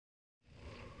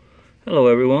Hello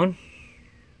everyone.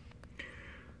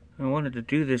 I wanted to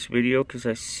do this video because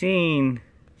I seen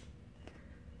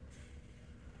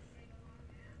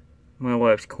my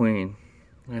wife's queen.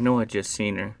 I know I just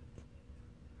seen her.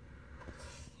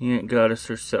 The Ant Goddess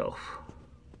herself.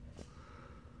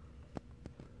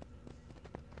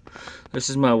 This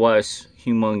is my wife's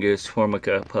humongous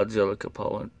Formica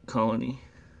podzolica colony.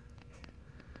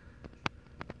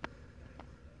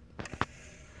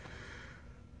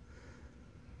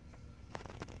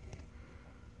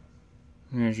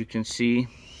 And as you can see,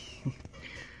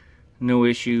 no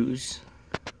issues.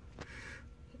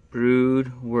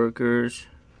 Brood, workers.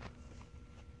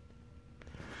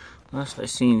 Last I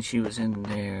seen she was in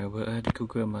there, but I had to go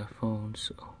grab my phone,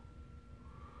 so.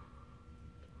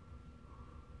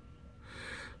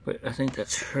 But I think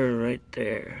that's her right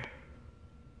there.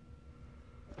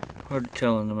 Hard to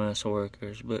tell in the mass of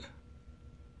workers, but.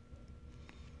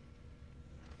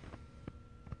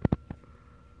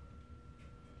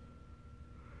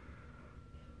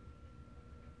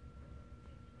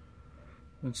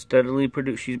 She's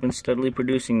been steadily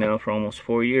producing now for almost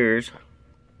 4 years.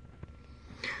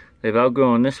 They've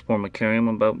outgrown this Formicarium.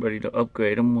 I'm about ready to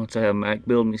upgrade them once I have Mac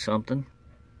build me something.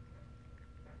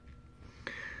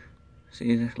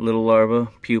 See the little larva,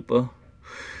 pupa.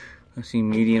 I see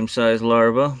medium-sized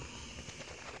larva.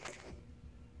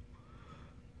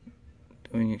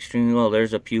 Doing extremely well.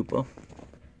 There's a pupa.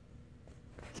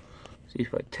 See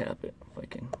if I tap it, if I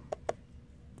can.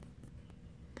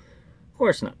 Of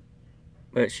course not.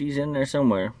 But she's in there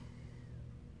somewhere.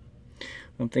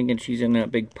 I'm thinking she's in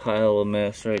that big pile of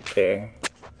mess right there.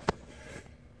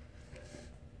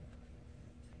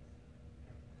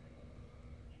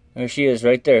 There she is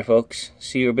right there, folks.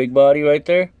 See her big body right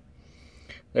there?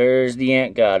 There's the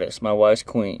Ant Goddess, my wife's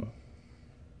queen.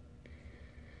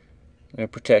 They're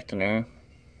protecting her.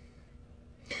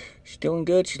 She's doing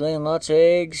good. She's laying lots of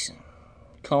eggs.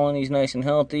 Colony's nice and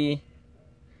healthy.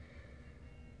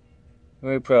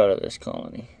 Very proud of this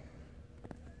colony.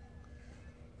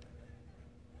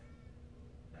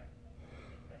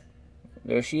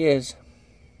 There she is.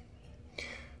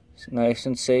 It's nice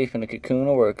and safe in a cocoon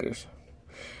of workers.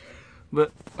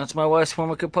 But that's my wife's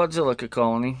Formica podzolica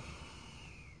colony.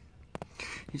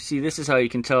 You see, this is how you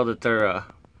can tell that they're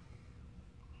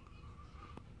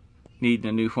needing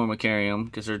a new Formicarium,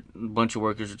 because a bunch of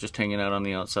workers are just hanging out on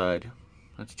the outside.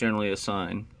 That's generally a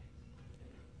sign.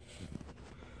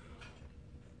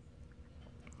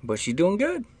 But she's doing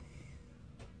good.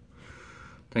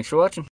 Thanks for watching.